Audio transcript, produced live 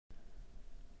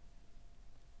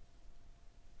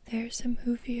There's a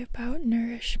movie about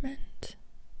nourishment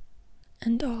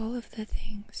and all of the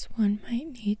things one might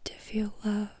need to feel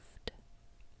loved.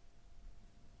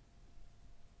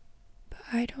 But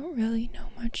I don't really know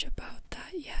much about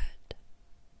that yet.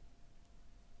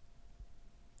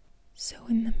 So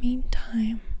in the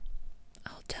meantime,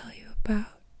 I'll tell you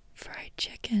about fried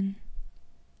chicken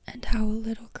and how a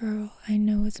little girl I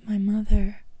know is my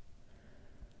mother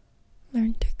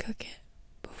learned to cook it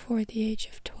before the age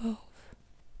of 12.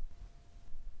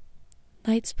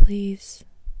 Lights, please.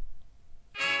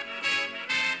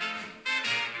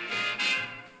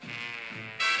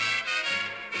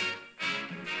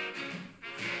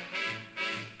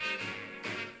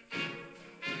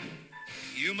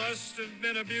 You must have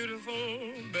been a beautiful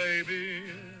baby.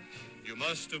 You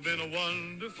must have been a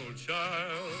wonderful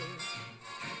child.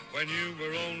 When you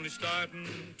were only starting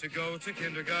to go to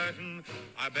kindergarten,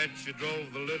 I bet you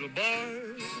drove the little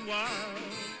boys wild.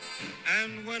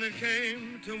 And when it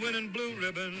came to winning blue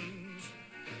ribbons,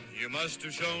 you must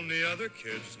have shown the other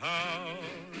kids how.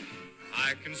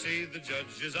 I can see the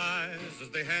judge's eyes as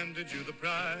they handed you the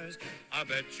prize. I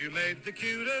bet you made the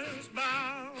cutest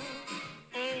bow.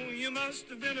 Oh, you must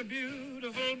have been a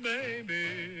beautiful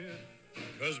baby,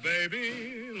 'cause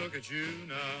baby, look at you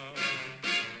now.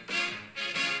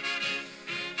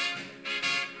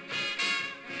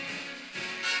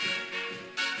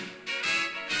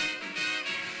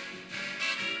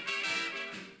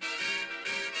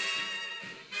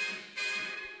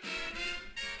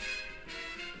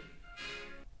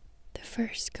 The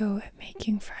first go at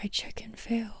making fried chicken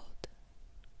failed,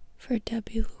 for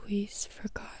Debbie Louise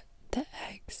forgot the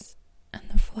eggs and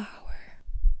the flour.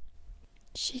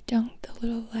 She dunked the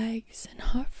little legs in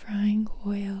hot frying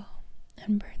oil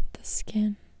and burnt the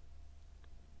skin,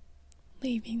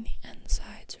 leaving the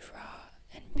insides raw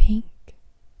and pink.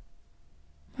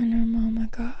 When her mama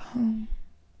got home,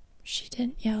 she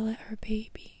didn't yell at her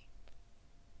baby.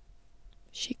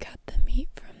 She cut the meat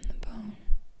from the bone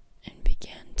and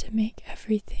began to make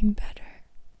everything better.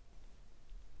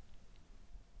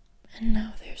 And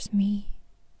now there's me,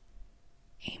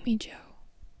 Amy Jo.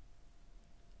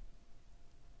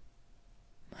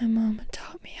 My mama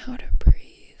taught me how to breathe.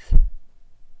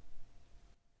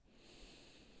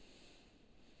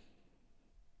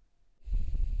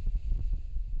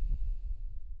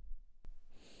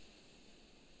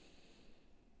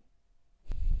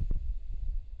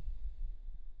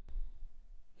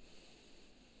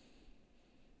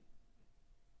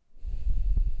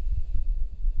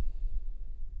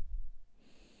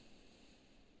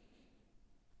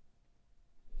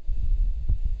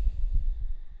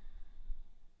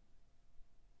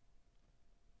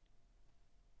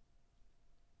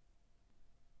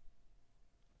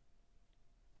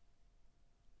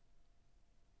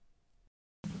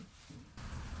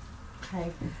 Okay,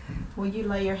 will you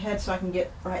lay your head so I can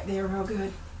get right there real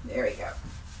good? There we go.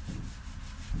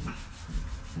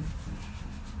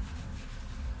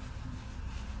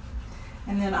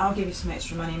 And then I'll give you some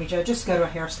extra money, Amy Jo. Just go to a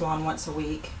hair salon once a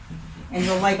week. And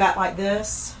you'll lay back like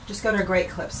this. Just go to a Great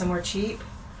Clip somewhere cheap.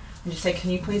 And just say,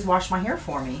 can you please wash my hair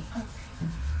for me?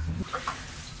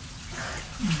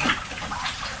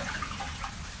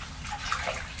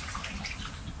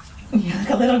 You look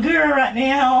a little girl right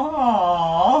now.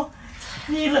 Aww.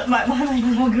 You look like my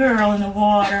little girl in the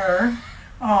water.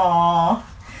 Aww.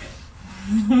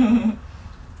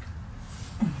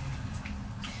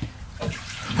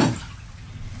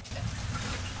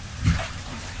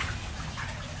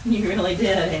 You really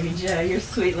did, Amy Jo. Your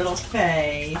sweet little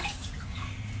face.